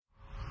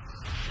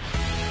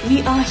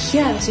We are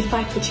here to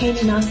fight for change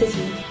in our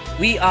city.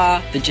 We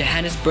are the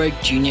Johannesburg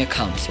Junior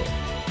Council.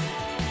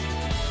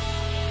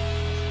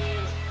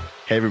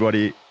 Hey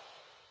everybody,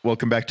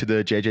 welcome back to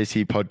the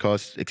JJC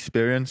podcast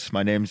experience.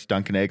 My name's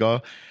Duncan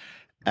Agar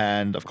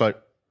and I've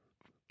got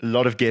a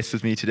lot of guests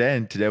with me today,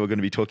 and today we're going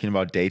to be talking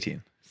about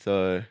dating.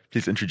 So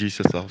please introduce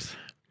yourselves.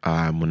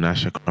 I'm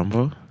Munasha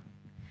Crumbo.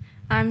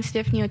 I'm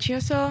Stephanie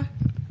Ochioso.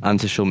 I'm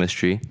Tashul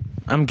Mystery.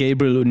 I'm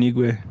Gabriel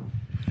Onigwe.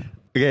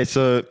 Okay,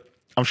 so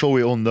I'm sure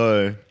we all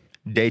know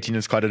dating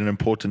is quite an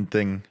important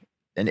thing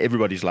in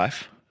everybody's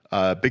life.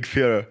 Big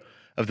fear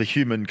of the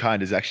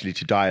humankind is actually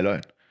to die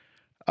alone.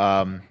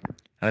 And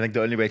I think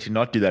the only way to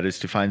not do that is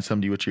to find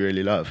somebody which you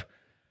really love.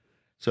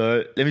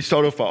 So let me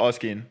start off by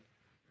asking,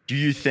 do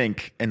you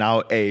think in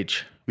our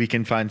age we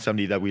can find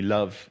somebody that we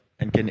love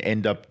and can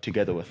end up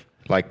together with?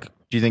 Like,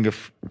 do you think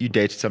if you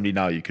dated somebody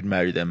now, you could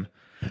marry them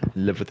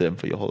and live with them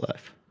for your whole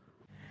life?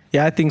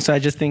 Yeah, I think so. I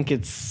just think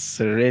it's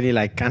really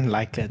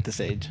unlikely at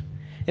this age.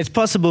 It's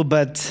possible,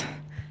 but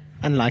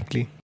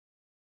unlikely.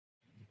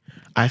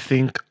 I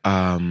think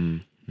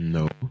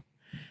no,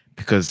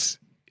 because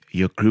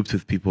you're grouped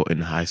with people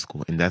in high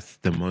school, and that's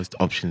the most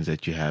options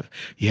that you have.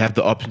 You have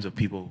the options of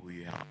people who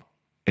you are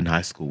in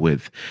high school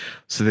with.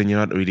 So then you're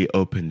not really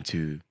open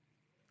to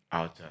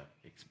outer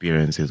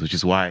experiences, which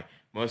is why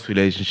most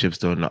relationships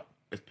don't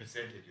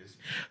percentages.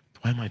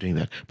 Why am I doing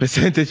that?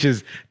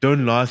 Percentages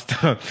don't last.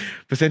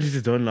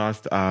 Percentages don't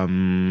last.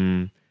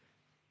 The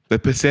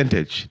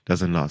percentage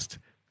doesn't last.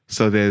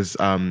 So there's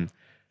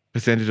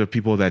percentage of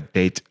people that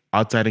date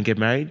outside and get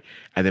married,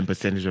 and then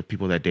percentage of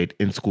people that date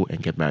in school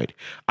and get married.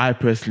 I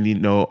personally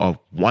know of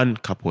one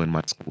couple in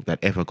my school that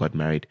ever got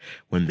married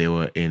when they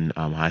were in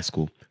high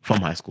school,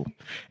 from high school.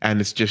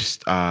 And it's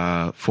just,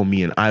 for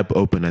me, an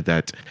eye-opener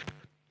that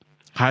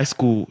high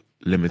school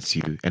limits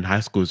you, and high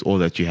school is all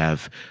that you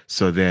have.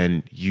 So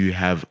then you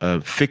have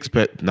a fixed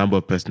number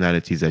of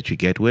personalities that you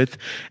get with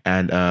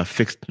and a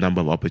fixed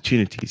number of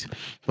opportunities.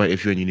 But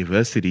if you're in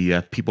university, you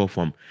have people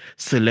from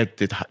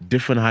selected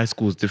different high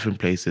schools, different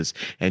places,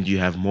 and you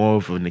have more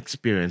of an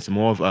experience,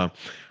 more of a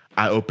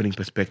eye-opening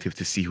perspective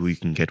to see who you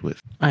can get with.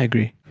 I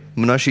agree.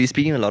 Munasha, you're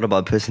speaking a lot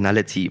about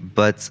personality,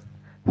 but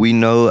we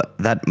know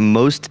that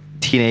most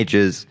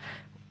teenagers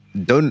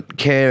don't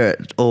care,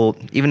 or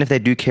even if they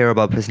do care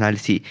about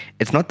personality,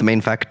 it's not the main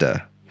factor.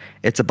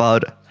 It's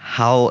about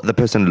how the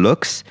person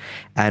looks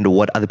and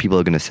what other people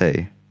are going to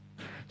say.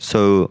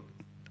 So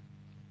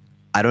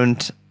I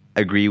don't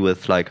agree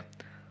with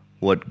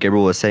what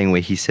Gabriel was saying,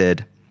 where he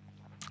said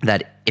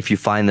that if you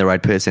find the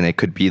right person, it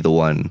could be the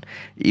one,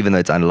 even though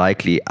it's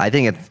unlikely. I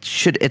think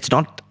it's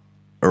not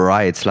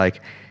right,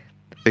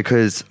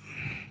 because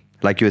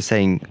like you were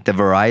saying, the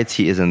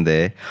variety isn't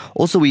there.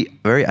 Also, we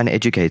very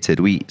uneducated.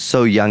 We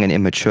so young and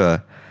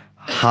immature.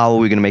 How are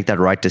we going to make that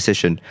right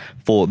decision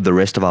for the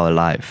rest of our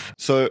life?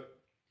 So,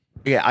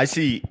 yeah, I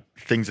see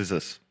things as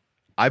this.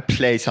 I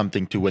play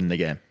something to win the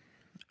game.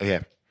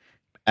 Okay.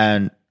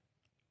 And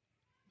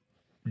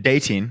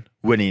dating,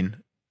 winning,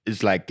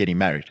 is like getting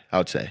married, I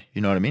would say.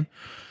 You know what I mean?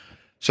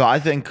 So I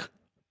think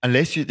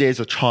unless there's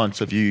a chance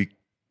of you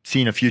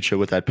seeing a future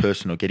with that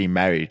person or getting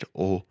married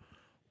or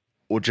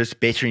just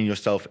bettering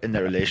yourself in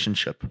the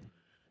relationship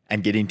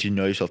and getting to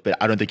know yourself better,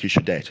 I don't think you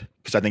should date,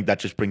 because I think that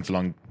just brings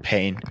along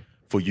pain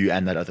for you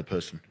and that other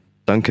person.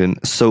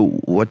 Duncan, so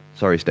what?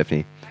 Sorry,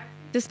 Stephanie.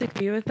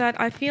 Disagree with that.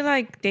 I feel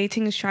like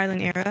dating is trial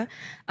and error.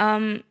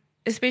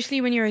 Especially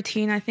when you're a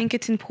teen, I think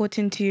it's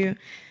important to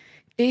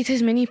date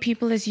as many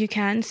people as you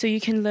can so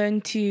you can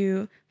learn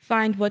to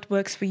find what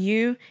works for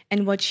you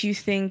and what you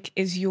think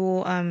is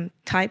your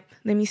type.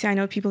 Let me say, I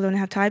know people don't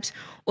have types,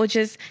 or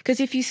just because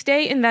if you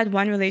stay in that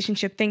one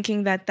relationship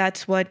thinking that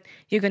that's what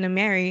you're going to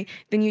marry,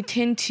 then you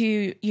tend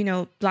to,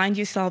 blind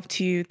yourself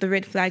to the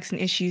red flags and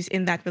issues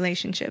in that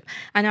relationship.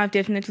 I know I've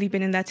definitely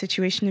been in that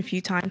situation a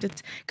few times.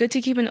 It's good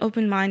to keep an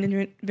open mind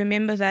and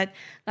remember that,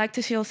 like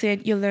Tashil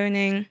said, you're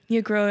learning,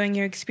 you're growing,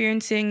 you're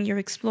experiencing, you're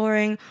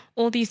exploring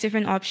all these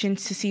different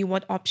options to see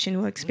what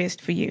option works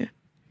best for you.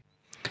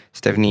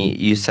 Stephanie,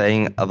 you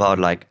saying about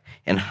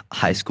in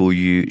high school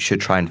you should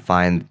try and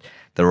find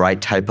the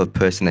right type of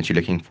person that you're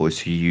looking for,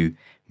 so you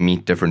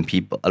meet different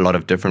people, a lot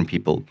of different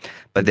people.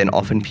 But then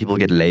often people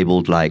get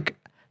labeled like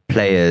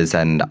players,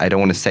 and I don't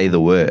want to say the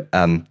word,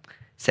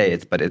 say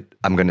it, but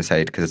I'm going to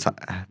say it because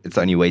it's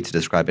the only way to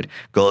describe it.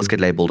 Girls get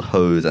labeled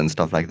hoes and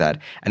stuff like that,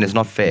 and it's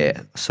not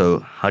fair. So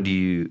how do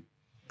you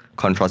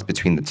contrast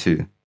between the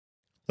two?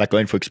 Like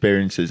going for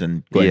experiences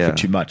and going for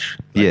too much.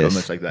 Yes.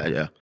 Almost like that,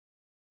 yeah.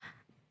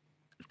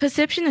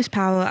 Perception is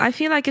power. I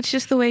feel like it's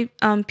just the way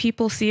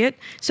people see it.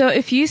 So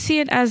if you see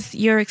it as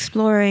you're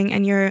exploring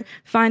and you're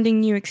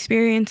finding new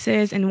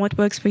experiences and what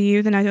works for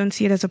you, then I don't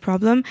see it as a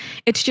problem.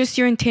 It's just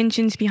your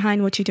intentions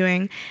behind what you're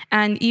doing.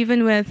 And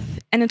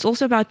and it's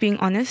also about being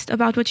honest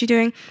about what you're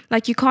doing.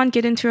 Like, you can't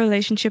get into a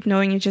relationship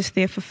knowing you're just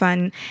there for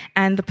fun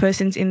and the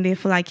person's in there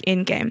for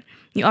end game.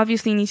 You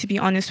obviously need to be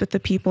honest with the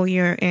people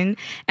you're in.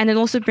 And it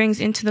also brings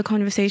into the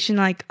conversation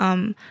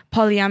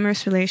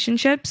polyamorous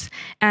relationships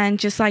and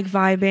just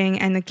vibing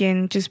and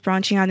again, just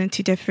branching out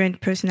into different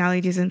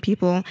personalities and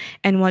people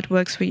and what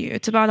works for you.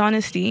 It's about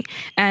honesty.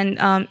 And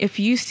if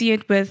you see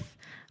it with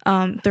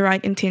the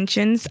right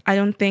intentions, I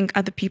don't think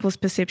other people's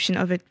perception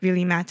of it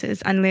really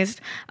matters unless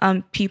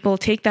people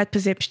take that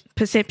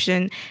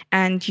perception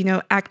and, you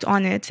know, act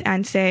on it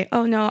and say,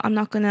 oh, no, I'm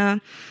not going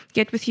to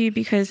get with you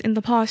because in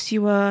the past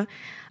you were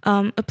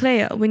a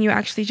player, when you're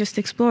actually just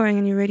exploring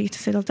and you're ready to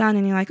settle down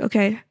and you're like,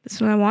 okay, this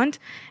is what I want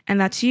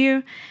and that's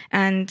you.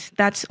 And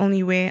that's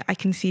only where I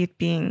can see it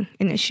being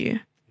an issue.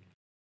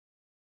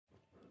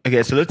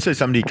 Okay, so let's say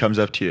somebody comes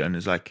up to you and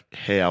is like,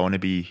 hey, I want to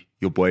be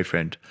your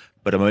boyfriend,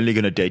 but I'm only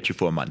going to date you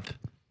for a month.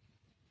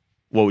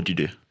 What would you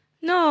do?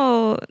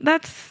 No.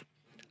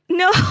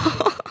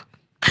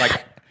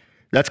 Like,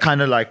 that's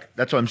kind of like,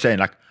 that's what I'm saying.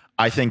 Like,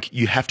 I think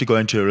you have to go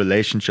into a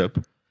relationship,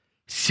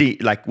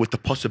 like with the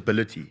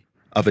possibility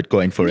of it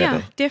going forever.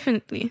 Yeah,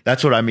 definitely.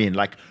 That's what I mean.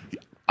 Like,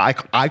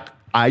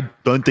 I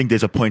don't think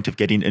there's a point of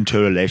getting into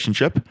a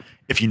relationship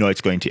if you know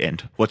it's going to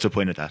end. What's the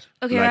point of that?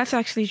 Okay, Like, that's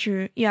actually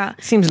true. Yeah.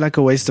 Seems like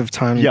a waste of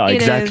time. yeah, It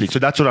exactly. is. So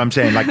that's what I'm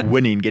saying. Like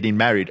winning, getting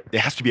married,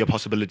 there has to be a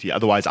possibility.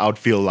 Otherwise, I would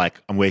feel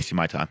like I'm wasting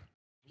my time.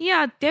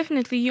 Yeah,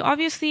 definitely. You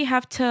obviously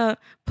have to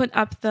put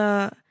up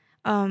the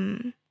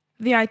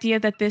idea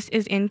that this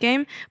is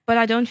endgame, but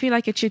I don't feel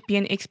like it should be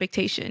an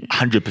expectation.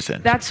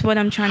 100%. That's what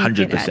I'm trying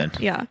to get 100%.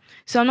 at. Yeah.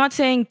 So I'm not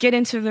saying get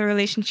into the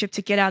relationship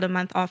to get out a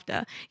month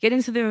after. Get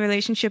into the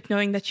relationship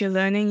knowing that you're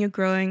learning, you're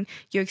growing,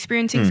 you're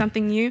experiencing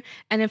something new.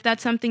 And if that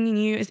something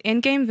new is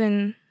endgame,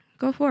 then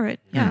go for it.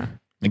 Yeah.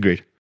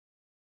 Agreed.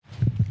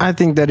 I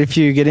think that if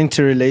you get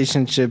into a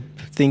relationship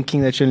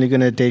thinking that you're only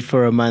going to date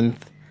for a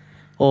month,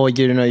 or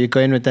you know you're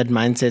going with that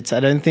mindset, I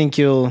don't think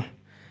you'll.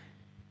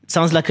 It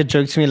sounds like a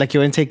joke to me. Like you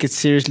won't take it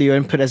seriously. You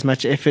won't put as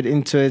much effort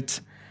into it.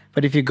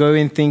 But if you go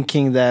in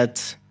thinking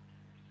that,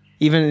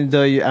 even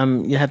though you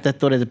have that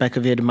thought at the back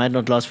of your head, it might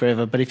not last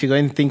forever. But if you go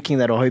in thinking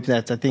that or hope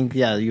that, I think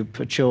you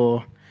put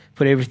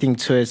everything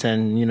to it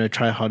and you know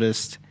try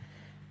hardest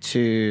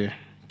to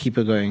keep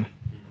it going.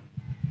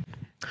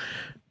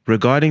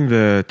 Regarding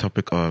the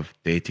topic of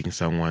dating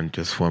someone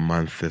just for a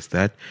month,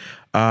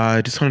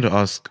 I just wanted to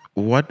ask,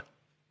 what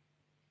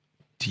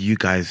do you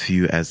guys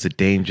view as the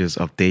dangers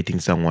of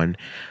dating someone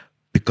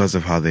because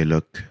of how they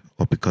look,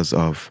 or because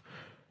of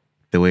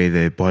the way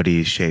their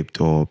body is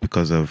shaped, or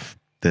because of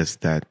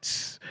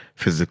that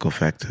physical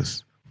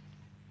factors?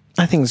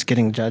 I think it's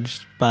getting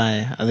judged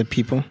by other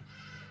people.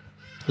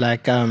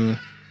 Like,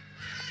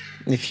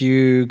 if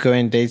you go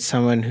and date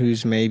someone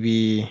who's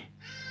maybe,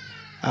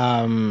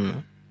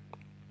 I'm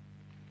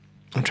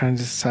trying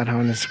to decide how I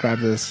want to describe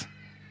this.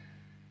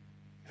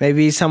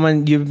 Maybe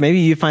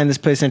you find this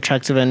person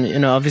attractive, and you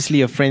know, obviously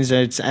your friends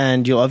know it,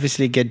 and you'll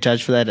obviously get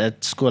judged for that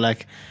at school.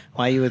 Like,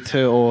 why are you with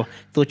her, or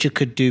thought you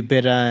could do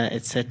better,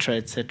 etc.,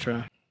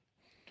 etc.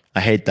 I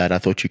hate that. I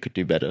thought you could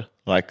do better.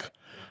 Like,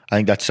 I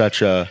think that's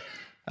such a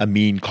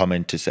mean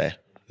comment to say.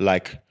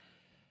 Like,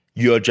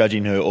 you're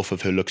judging her off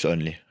of her looks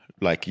only.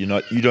 Like, you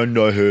don't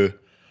know her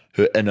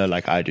inner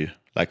like I do.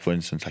 Like, for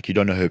instance, like you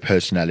don't know her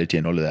personality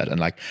and all of that. And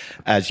like,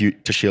 as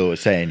Tashil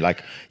was saying,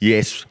 like,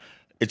 yes,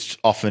 it's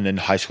often in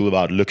high school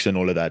about looks and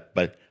all of that.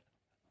 But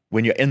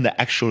when you're in the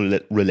actual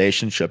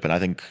relationship, and I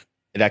think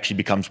it actually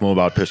becomes more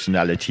about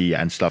personality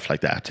and stuff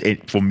like that.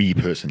 For me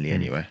personally,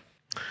 anyway.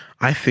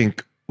 I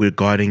think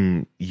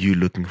regarding you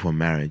looking for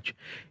marriage,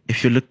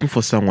 if you're looking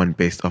for someone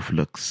based off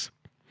looks,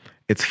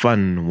 it's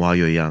fun while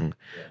you're young.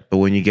 But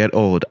when you get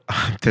old,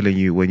 I'm telling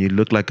you, when you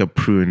look like a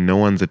prune, no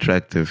one's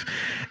attractive.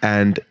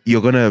 And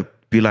you're going to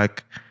be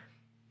like,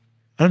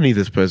 I don't need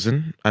this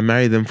person. I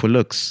married them for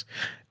looks.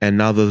 And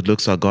now those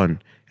looks are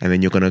gone. And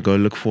then you're going to go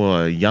look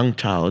for a young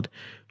child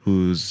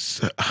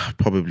who's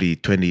probably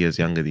 20 years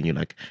younger than you.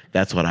 Like,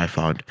 that's what I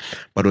found.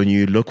 But when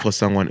you look for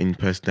someone in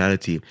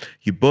personality,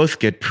 you both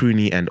get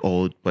pruny and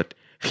old, but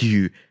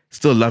you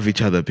still love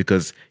each other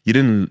because you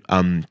didn't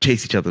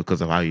chase each other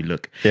because of how you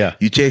look. Yeah.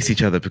 You chase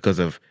each other because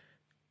of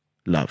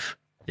love.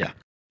 Yeah.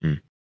 Do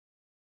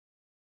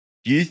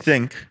you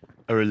think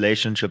a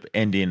relationship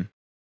ending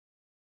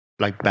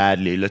like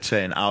badly, let's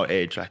say in our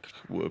age, like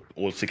we're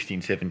all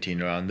 16,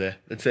 17 around there,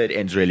 let's say it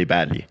ends really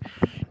badly,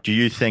 do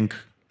you think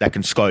that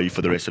can scar you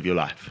for the rest of your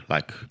life?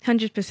 Like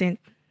 100%,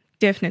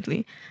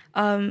 definitely.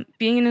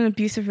 Being in an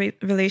abusive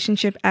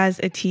relationship as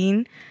a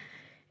teen,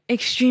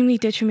 extremely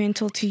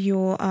detrimental to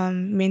your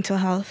mental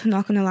health,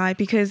 not gonna lie,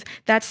 because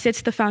that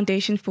sets the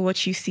foundation for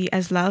what you see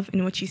as love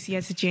and what you see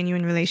as a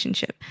genuine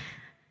relationship.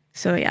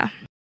 So yeah.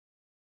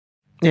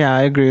 Yeah,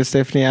 I agree with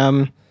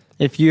Stephanie.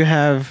 If you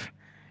have,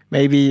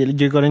 maybe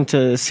you got into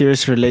a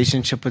serious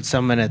relationship with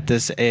someone at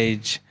this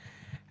age,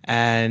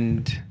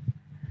 and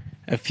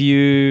a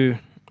few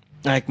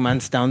like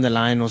months down the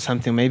line or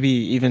something, maybe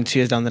even 2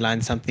 years down the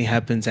line, something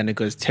happens and it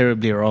goes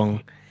terribly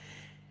wrong.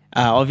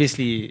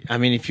 Obviously, I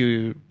mean, if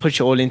you put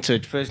your all into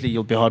it, firstly,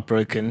 you'll be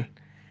heartbroken.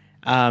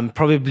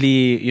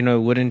 Probably,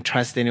 wouldn't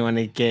trust anyone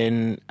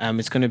again.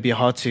 It's going to be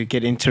hard to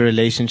get into a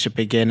relationship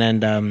again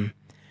and,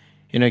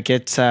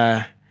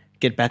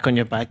 get back on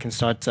your bike and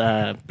start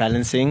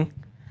balancing.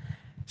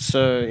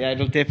 So, yeah,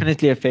 it'll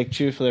definitely affect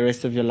you for the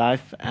rest of your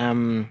life.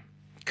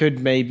 could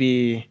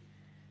maybe,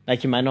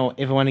 like, you might not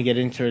ever want to get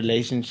into a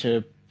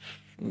relationship.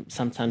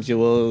 Sometimes you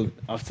will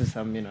after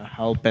some,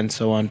 help and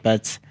so on.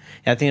 But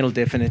I think it'll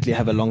definitely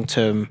have a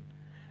long-term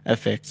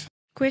effect.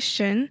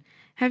 Question: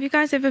 have you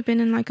guys ever been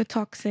in like a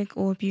toxic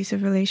or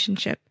abusive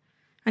relationship?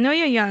 I know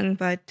you're young,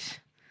 but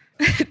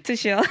to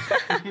chill.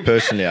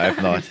 Personally, I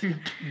have not.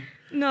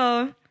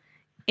 No.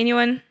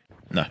 Anyone?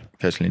 No,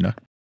 personally, no.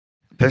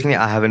 Personally,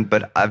 I haven't,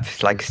 but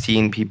I've like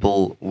seen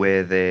people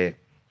where their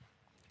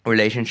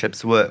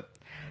relationships were.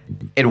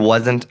 It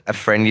wasn't a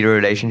friendly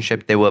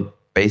relationship. It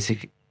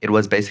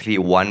was basically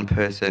one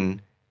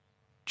person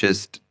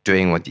just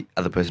doing what the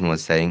other person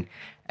was saying,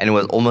 and it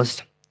was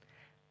almost.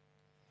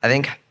 I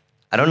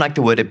don't like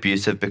the word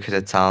abusive because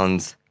it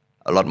sounds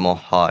a lot more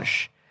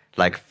harsh,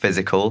 like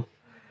physical.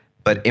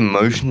 But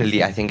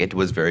emotionally, I think it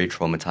was very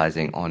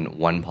traumatizing on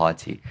one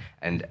party,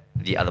 and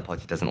the other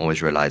party doesn't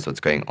always realize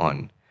what's going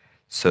on.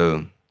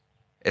 So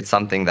it's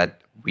something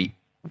that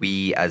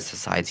we as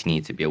society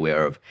need to be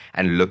aware of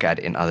and look at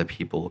in other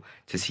people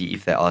to see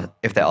if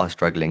they are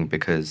struggling,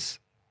 because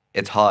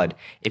it's hard.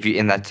 If you're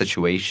in that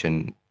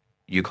situation,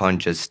 you can't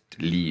just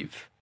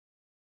leave.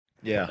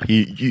 Yeah,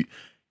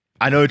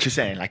 I know what you're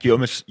saying. Like you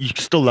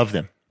still love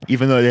them,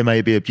 even though they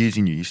may be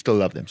abusing you. You still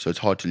love them, so it's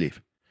hard to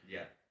leave.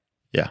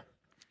 Yeah.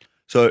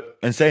 So,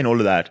 in saying all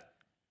of that,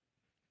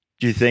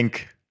 do you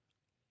think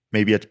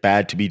maybe it's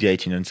bad to be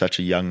dating in such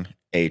a young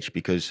age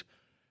because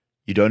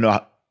you don't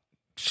know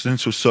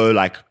since we're so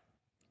like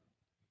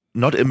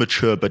not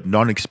immature but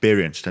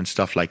non-experienced and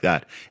stuff like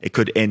that, it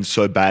could end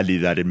so badly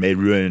that it may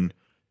ruin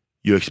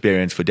your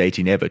experience for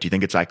dating ever? Do you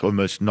think it's like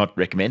almost not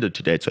recommended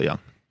to date so young?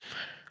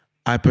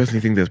 I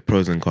personally think there's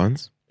pros and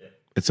cons.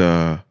 It's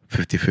a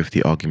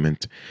 50-50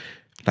 argument.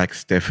 Like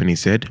Stephanie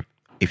said,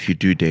 if you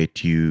do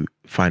date, you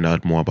find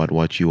out more about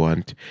what you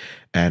want.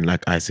 And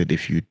like I said,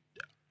 if you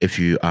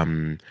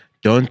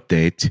don't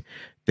date,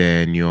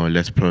 then you're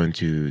less prone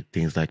to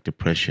things like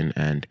depression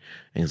and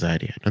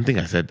anxiety. I don't think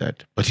I said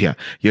that, but yeah,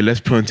 you're less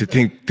prone to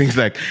things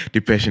like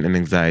depression and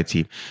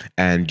anxiety,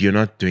 and you're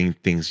not doing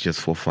things just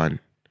for fun,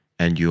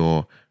 and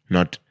you're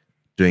not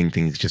doing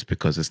things just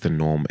because it's the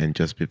norm and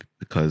just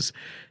because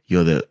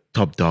you're the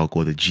top dog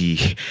or the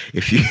G.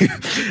 If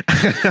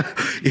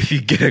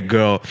you get a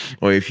girl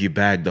or if you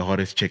bag the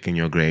hottest chick in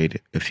your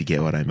grade, if you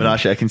get what I mean.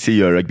 Menashe, I can see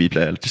you're a rugby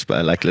player just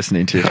by like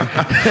listening to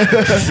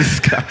this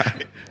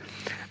guy.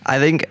 I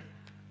think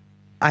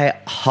I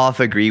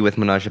half agree with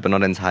Menashe, but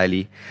not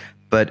entirely.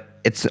 But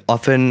it's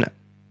often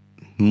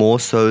more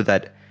so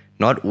that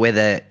not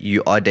whether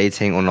you are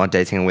dating or not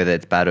dating and whether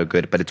it's bad or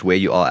good, but it's where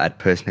you are at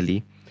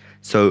personally.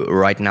 So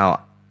right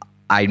now,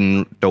 I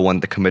don't want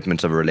the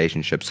commitment of a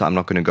relationship, so I'm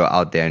not going to go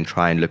out there and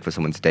try and look for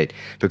someone to date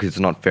because it's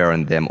not fair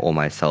on them or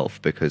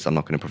myself, because I'm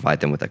not going to provide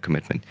them with that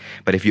commitment.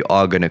 But if you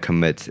are going to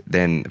commit,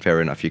 then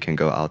fair enough, you can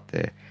go out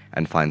there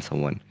and find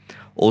someone.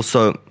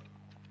 Also,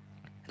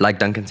 like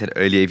Duncan said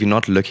earlier, if you're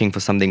not looking for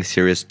something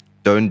serious,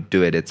 don't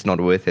do it. It's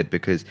not worth it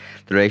because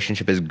the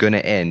relationship is going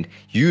to end.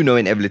 You know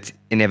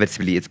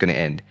inevitably it's going to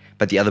end,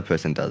 but the other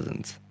person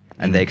doesn't.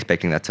 And they're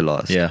expecting that to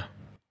last. Yeah,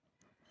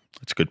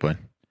 that's a good point.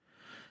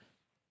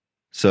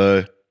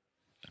 So,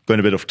 going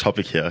a bit off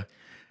topic here,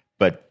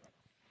 but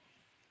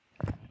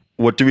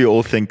what do we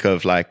all think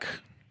of like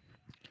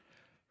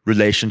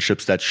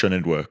relationships that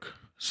shouldn't work?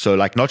 So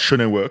like not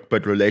shouldn't work,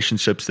 but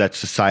relationships that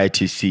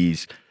society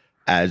sees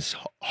as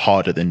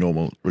harder than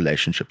normal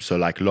relationships. So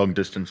like long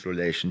distance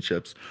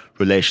relationships,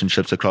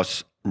 relationships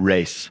across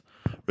race,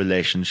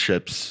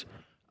 relationships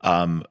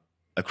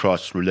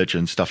across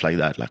religion, stuff like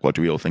that. Like what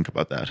do we all think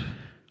about that?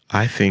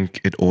 I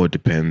think it all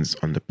depends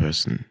on the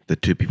person, the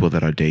two people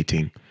that are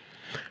dating.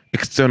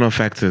 External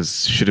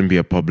factors shouldn't be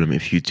a problem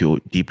if you two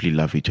deeply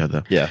love each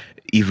other. Yeah.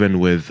 Even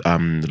with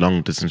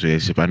long distance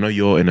relationship. I know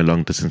you're in a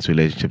long distance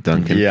relationship,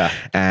 Duncan. Yeah.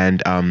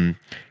 And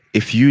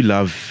if you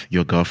love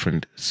your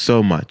girlfriend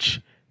so much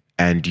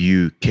and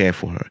you care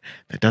for her,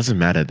 it doesn't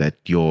matter that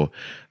you're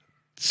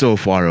so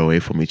far away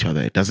from each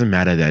other. It doesn't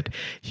matter that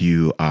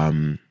you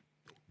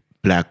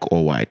black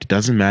or white. It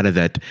doesn't matter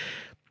that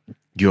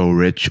you're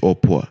rich or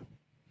poor.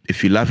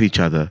 If you love each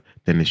other,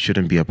 then it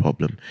shouldn't be a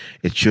problem.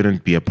 It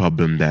shouldn't be a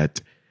problem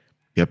that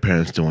your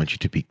parents don't want you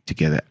to be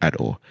together at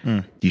all.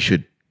 You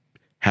should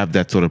have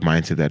that sort of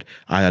mindset that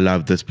I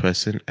love this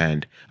person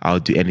and I'll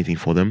do anything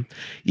for them,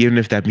 even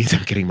if that means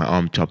I'm getting my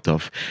arm chopped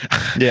off.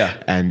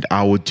 Yeah. And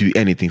I will do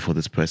anything for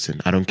this person.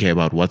 I don't care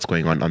about what's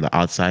going on the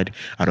outside.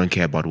 I don't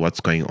care about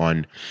what's going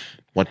on,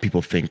 what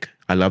people think.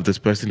 I love this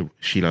person,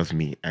 she loves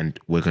me, and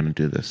we're going to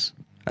do this.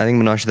 I think,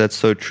 Menashe, that's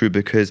so true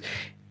because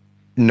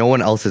no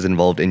one else is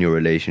involved in your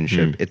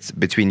relationship. It's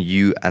between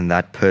you and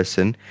that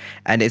person.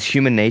 And it's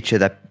human nature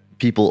that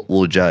people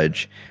will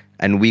judge.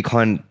 And we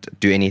can't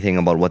do anything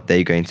about what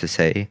they're going to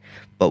say.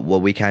 But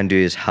what we can do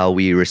is how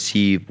we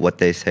receive what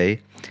they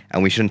say.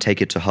 And we shouldn't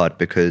take it to heart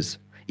because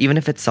even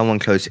if it's someone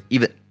close,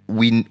 even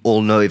we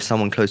all know if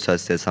someone close to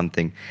us says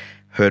something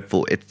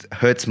hurtful, it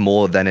hurts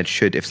more than it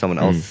should if someone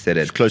else said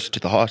it. It's closer to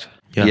the heart.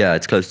 Yeah,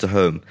 it's close to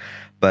home.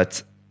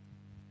 But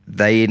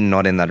they're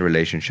not in that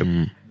relationship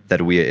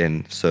that we're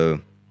in.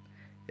 So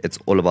it's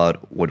all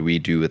about what we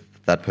do with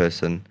that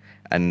person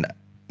and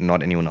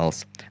not anyone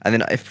else. And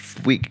then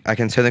I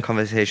can turn the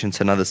conversation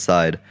to another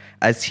side.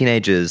 As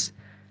teenagers,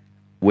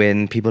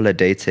 when people are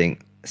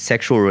dating,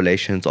 sexual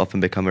relations often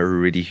become a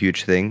really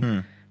huge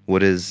thing.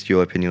 What is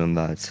your opinion on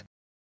that?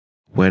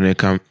 When it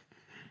comes,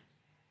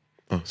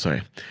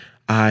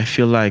 I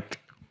feel like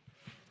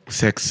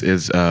sex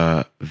is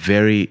a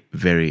very,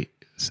 very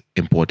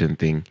important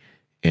thing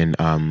in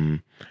a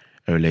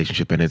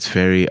relationship, and it's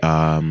very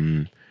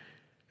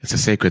it's a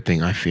sacred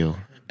thing, I feel,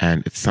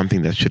 and it's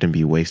something that shouldn't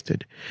be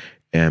wasted.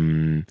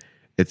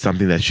 It's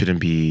something that shouldn't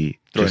be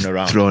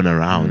thrown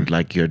around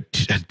like you're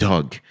a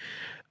dog.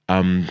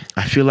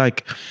 I feel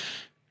like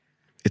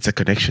it's a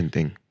connection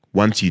thing.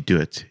 Once you do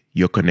it,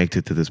 you're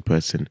connected to this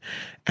person,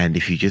 and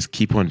if you just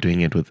keep on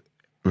doing it with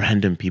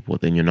random people,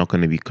 then you're not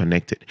going to be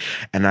connected.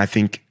 And I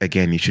think,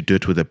 again, you should do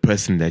it with the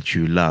person that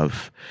you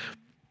love,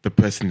 the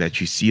person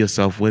that you see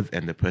yourself with,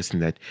 and the person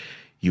that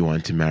you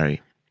want to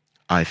marry.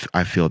 I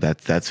feel that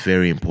that's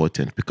very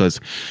important, because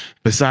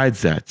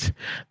besides that,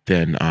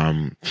 then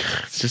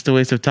it's just a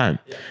waste of time.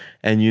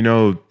 And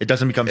it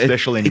doesn't become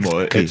special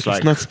anymore.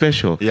 It's not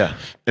special. Yeah.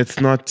 It's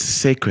not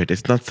sacred.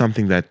 It's not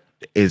something that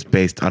is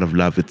based out of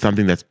love. It's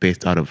something that's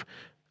based out of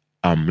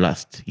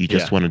lust. You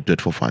just want to do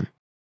it for fun.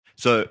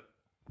 So,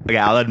 okay,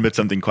 I'll admit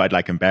something quite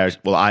embarrassing.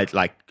 Well,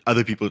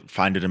 other people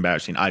find it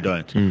embarrassing. I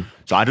don't.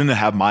 So I didn't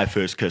have my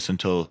first kiss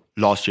until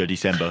last year,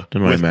 December.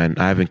 Don't worry, man.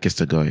 I haven't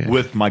kissed a girl yet.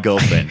 With my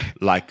girlfriend.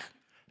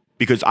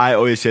 Because I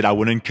always said I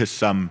wouldn't kiss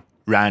some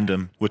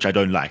random, which I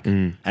don't like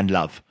and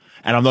love.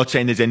 And I'm not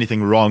saying there's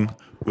anything wrong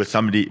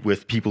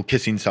with people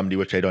kissing somebody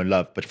which they don't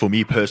love. But for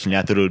me personally,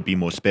 I thought it would be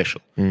more special.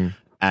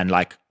 And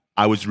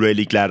I was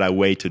really glad I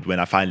waited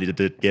when I finally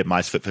did get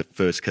my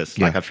first kiss.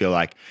 Yeah. I feel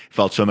like it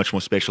felt so much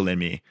more special than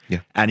me. Yeah.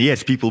 And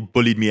yes, people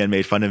bullied me and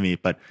made fun of me.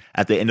 But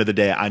at the end of the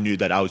day, I knew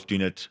that I was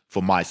doing it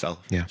for myself.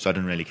 Yeah. So I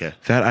didn't really care.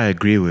 That I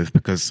agree with,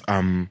 because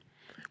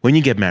when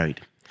you get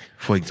married,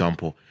 for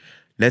example,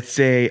 let's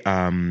say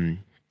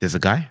there's a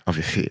guy,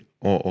 obviously,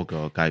 or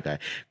girl,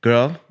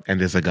 girl,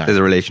 and there's a guy. There's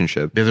a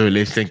relationship.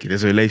 Thank you.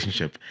 There's a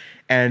relationship.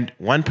 And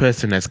one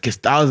person has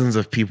kissed thousands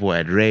of people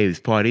at raves,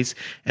 parties,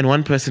 and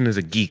one person is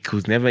a geek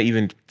who's never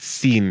even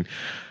who's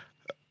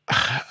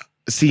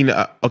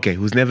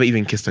never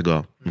even kissed a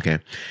girl. Okay.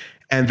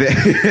 And then,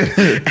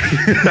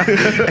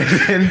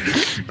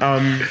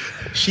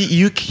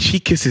 she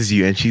kisses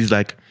you, and she's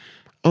like,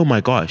 oh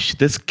my gosh,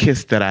 this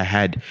kiss that I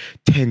had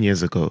 10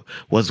 years ago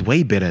was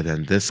way better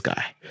than this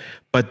guy.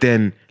 But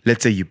then,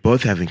 let's say you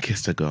both haven't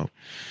kissed a girl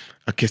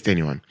or kissed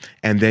anyone.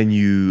 And then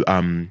you,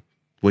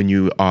 when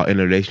you are in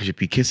a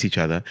relationship, you kiss each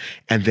other.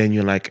 And then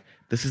you're like,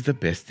 this is the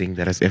best thing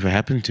that has ever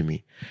happened to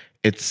me.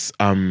 It's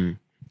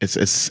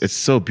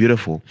so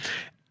beautiful.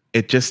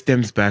 It just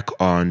stems back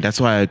on,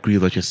 that's why I agree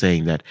with what you're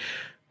saying, that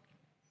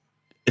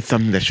it's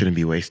something that shouldn't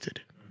be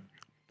wasted.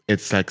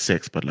 It's like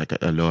sex, but like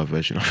a lower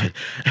version of it,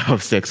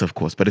 of sex, of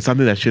course. But it's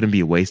something that shouldn't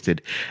be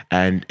wasted,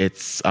 and it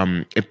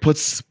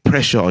puts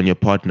pressure on your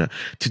partner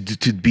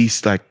to be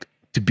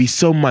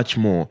so much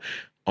more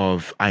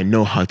of, I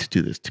know how to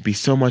do this, to be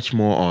so much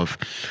more of,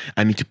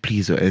 I need to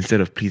please her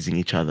instead of pleasing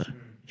each other.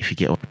 If you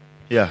get what?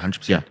 Yeah,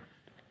 100%. Yeah.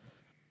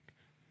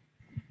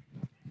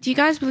 Do you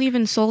guys believe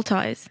in soul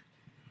ties?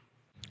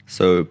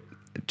 So,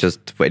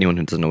 just for anyone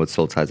who doesn't know what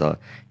soul ties are,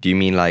 do you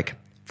mean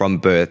from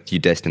birth you're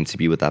destined to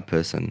be with that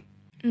person?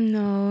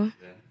 No.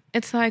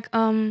 It's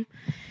when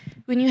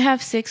you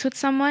have sex with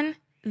someone,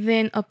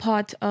 then a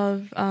part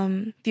of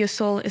your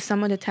soul is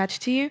somewhat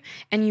attached to you,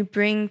 and you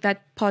bring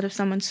that part of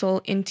someone's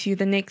soul into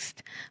the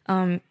next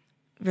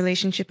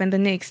relationship and the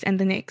next and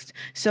the next.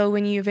 So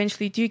when you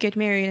eventually do get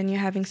married and you're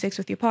having sex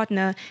with your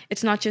partner,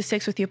 it's not just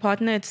sex with your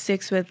partner, it's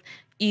sex with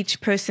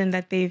each person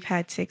that they've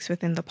had sex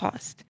with in the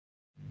past.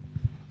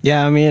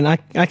 Yeah, I mean, I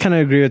kind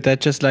of agree with that,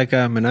 just like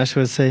Minash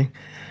was saying.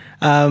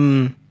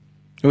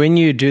 When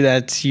you do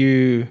that,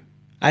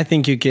 I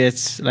think you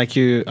get,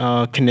 you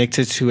are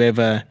connected to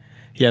whoever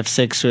you have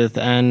sex with,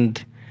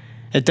 and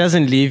it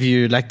doesn't leave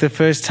you. The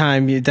first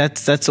time,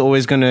 that's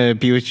always going to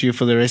be with you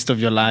for the rest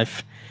of your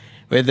life.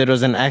 Whether it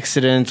was an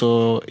accident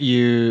or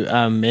you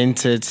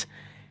meant it,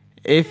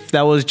 if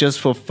that was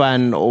just for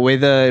fun, or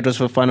whether it was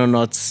for fun or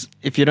not,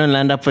 if you don't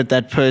land up with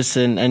that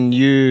person and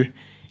you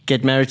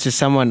get married to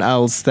someone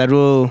else,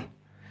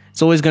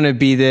 it's always going to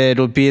be there.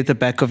 It'll be at the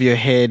back of your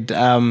head,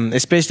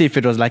 especially if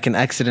it was an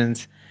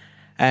accident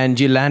and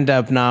you land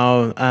up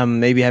now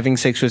maybe having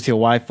sex with your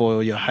wife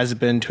or your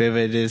husband, whoever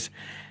it is.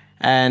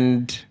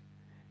 And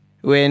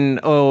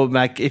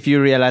if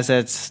you realize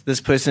that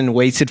this person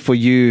waited for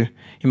you,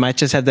 you might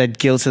just have that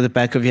guilt at the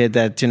back of your head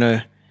that,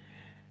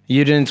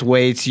 you didn't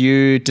wait.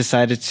 You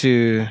decided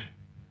to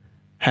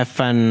have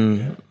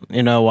fun,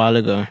 a while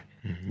ago.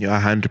 Yeah, I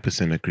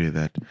 100% agree with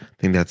that. I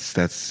think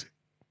that's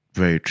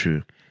very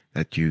true.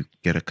 That you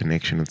get a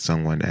connection with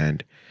someone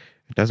and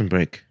it doesn't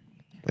break.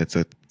 It's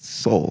a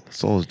soul.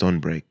 Souls don't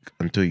break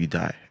until you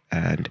die.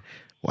 And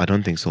I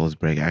don't think souls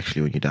break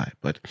actually when you die,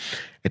 but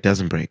it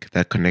doesn't break.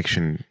 That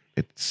connection,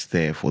 it's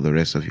there for the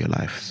rest of your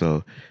life.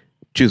 So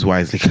choose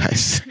wisely,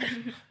 guys.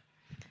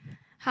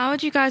 How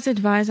would you guys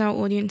advise our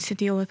audience to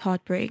deal with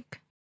heartbreak?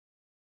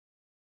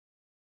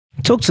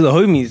 Talk to the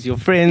homies, your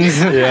friends.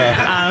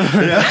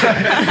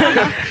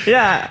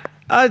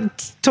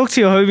 Talk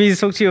to your homies,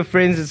 talk to your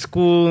friends at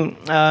school.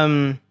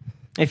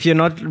 If you're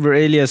not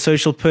really a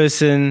social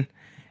person,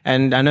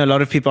 and I know a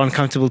lot of people are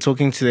uncomfortable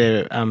talking to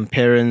their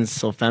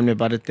parents or family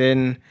about it,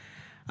 then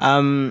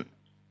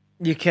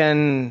you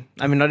can,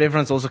 I mean, not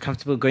everyone's also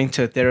comfortable going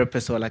to a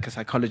therapist or like a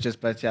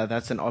psychologist, but yeah,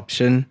 that's an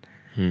option.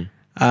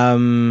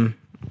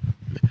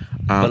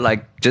 But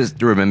like, just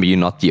remember, you're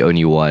not the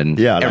only one.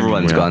 Yeah, like,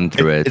 everyone's gone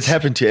through it. It's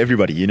happened to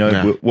everybody. You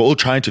know, we're all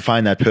trying to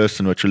find that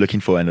person which we're looking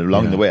for, and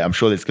along the way, I'm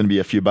sure there's going to be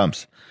a few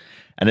bumps,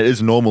 and it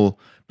is normal.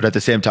 But at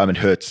the same time, it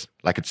hurts.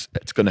 Like it's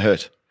going to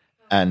hurt,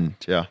 and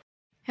yeah.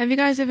 Have you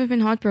guys ever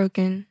been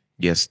heartbroken?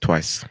 Yes,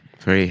 twice.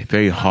 Very,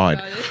 very hard.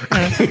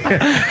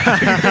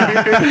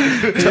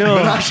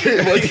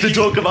 Menashe wants to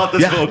talk about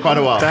this for quite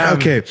a while.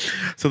 Okay,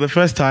 so the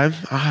first time,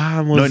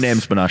 No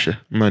names, Menashe.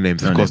 No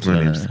names, of course,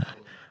 no names.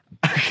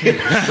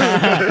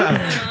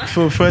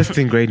 So first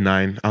in grade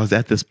 9, I was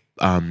at this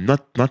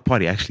not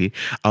party actually.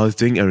 I was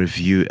doing a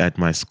review at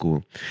my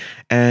school,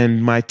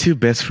 and my 2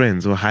 best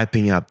friends were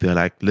hyping up. They're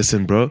like,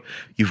 "Listen, bro,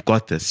 you've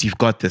got this,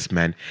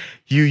 man.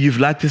 You've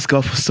liked this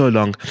girl for so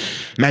long,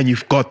 man.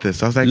 You've got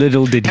this." I was like,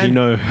 Little did he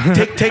know.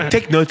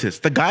 take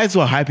notice. The guys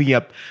who are hyping you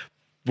up.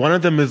 One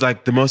of them is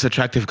like the most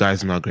attractive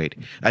guys in our grade.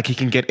 Like he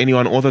can get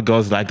anyone. All the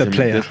girls like The him.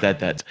 player. This,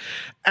 that,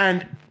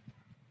 and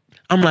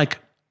I'm like,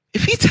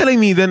 if he's telling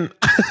me, then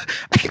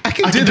I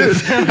can do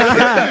this.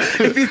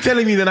 If he's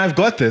telling me, then I've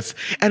got this.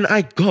 And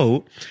I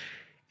go,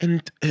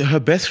 and her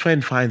best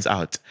friend finds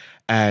out,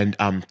 and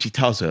she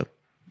tells her,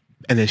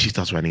 and then she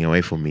starts running away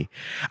from me.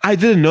 I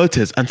didn't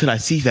notice until I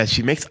see that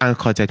she makes eye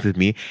contact with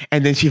me,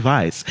 and then she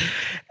vies.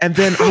 And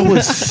then I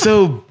was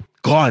so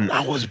gone.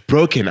 I was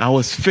broken. I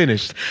was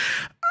finished.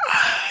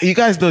 You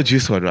guys know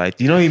Juice WRLD, right?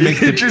 You know he makes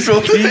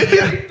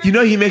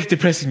he makes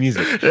depressing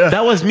music. Yeah.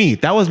 That was me.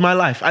 That was my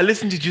life. I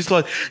listened to Juice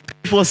WRLD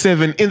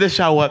 24/7 in the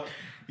shower.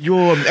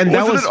 And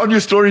that was it on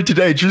your story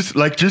today, Juice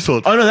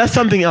WRLD. Oh no, that's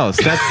something else.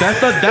 That's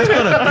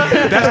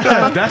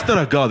not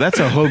a girl. That's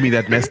a homie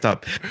that messed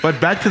up. But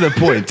back to the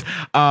point.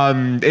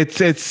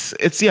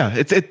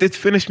 It's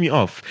finished me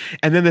off.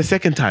 And then the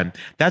second time,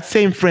 that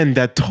same friend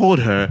that told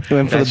her You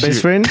went for the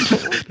best friend?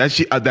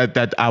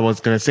 that I was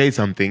gonna say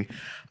something.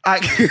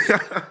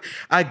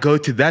 I go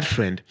to that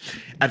friend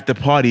at the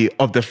party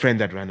of the friend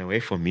that ran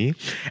away from me,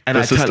 and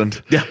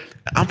Persistent.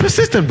 I'm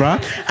persistent, bro.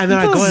 And then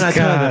I go and I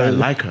tell her that I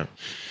like her,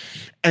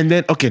 and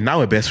then now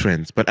we're best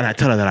friends. And I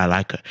tell her that I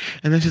like her,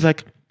 and then she's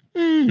like,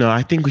 "No,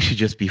 I think we should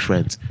just be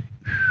friends."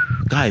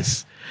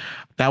 Guys,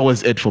 that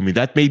was it for me.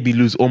 That made me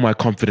lose all my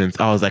confidence.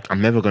 I was like,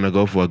 I'm never gonna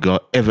go for a girl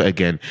ever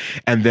again.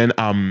 And then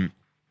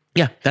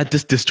that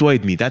just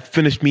destroyed me. That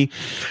finished me,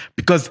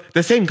 because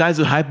the same guys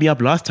who hyped me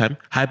up last time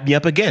hyped me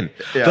up again.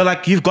 Yeah. They're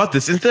like, "You've got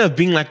this," instead of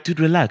being like, "Dude,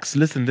 relax,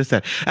 listen, this,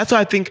 that." That's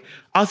why I think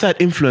outside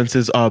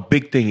influences are a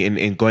big thing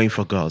in going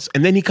for girls.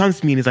 And then he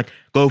comes to me and he's like,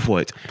 "Go for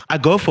it." I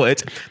go for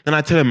it. Then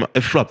I tell him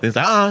it flopped. And he's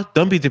like,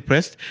 "Don't be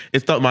depressed.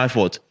 It's not my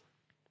fault.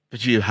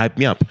 But you hyped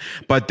me up."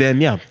 But then,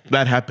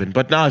 that happened.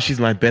 But now she's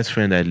my best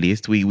friend, at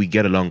least. We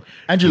get along.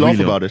 And you laugh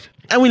about it.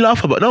 And we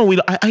laugh about it.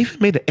 I even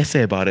made an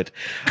essay about it.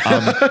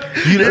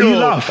 You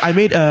laugh. I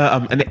made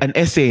an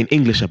essay in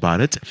English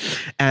about it.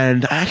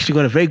 And I actually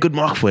got a very good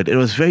mark for it. It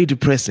was very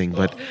depressing.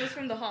 But It was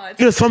from the heart.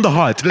 it was from the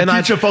heart. The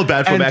teacher felt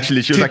bad for him,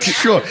 actually. She was like,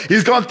 "Sure,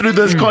 he's gone through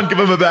this. Can't give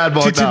him a bad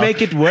mark To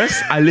make it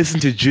worse, I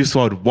listened to Juice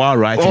WRLD while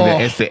writing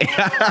the essay.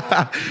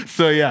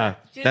 So, yeah.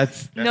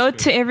 That's Note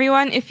to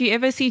everyone, if you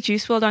ever see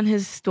Juice WRLD on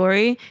his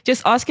story,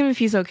 just ask him if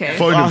he's okay.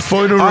 Phone him ask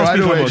right me if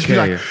I'm away. She's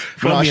okay. like,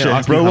 Phone me and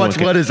ask me "Bro, if I'm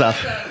okay." what is up?"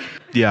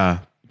 Yeah.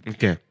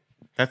 Okay.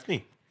 That's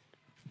me.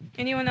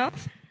 Anyone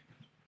else?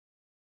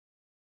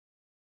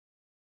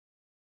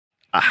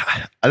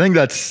 I think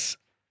that's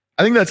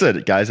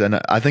it, guys. And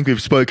I think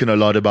we've spoken a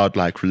lot about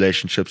like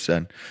relationships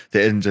and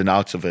the ins and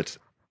outs of it.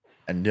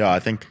 And I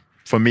think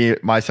for me,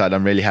 my side,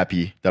 I'm really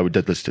happy that we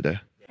did this today.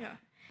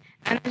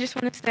 And I just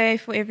want to say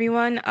for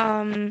everyone,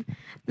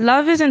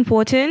 love is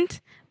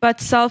important, but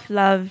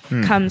self-love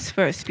comes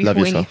first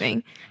before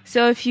anything.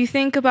 So if you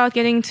think about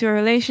getting into a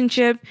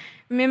relationship,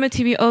 remember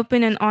to be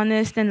open and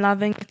honest and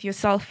loving with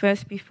yourself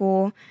first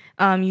before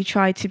you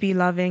try to be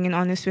loving and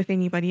honest with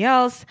anybody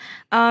else.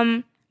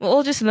 We're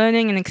all just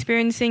learning and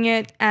experiencing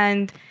it.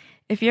 And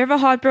if you're ever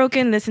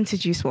heartbroken, listen to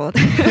Juice WRLD.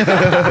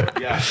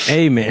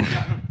 Amen.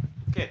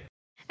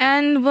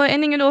 And we're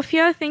ending it off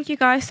here. Thank you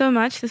guys so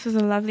much. This was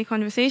a lovely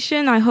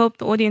conversation. I hope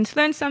the audience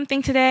learned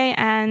something today.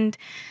 And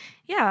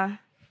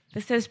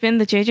this has been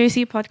the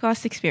JJC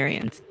Podcast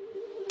Experience.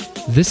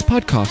 This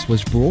podcast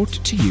was brought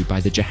to you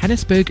by the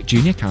Johannesburg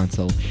Junior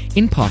Council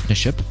in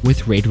partnership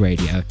with Red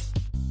Radio.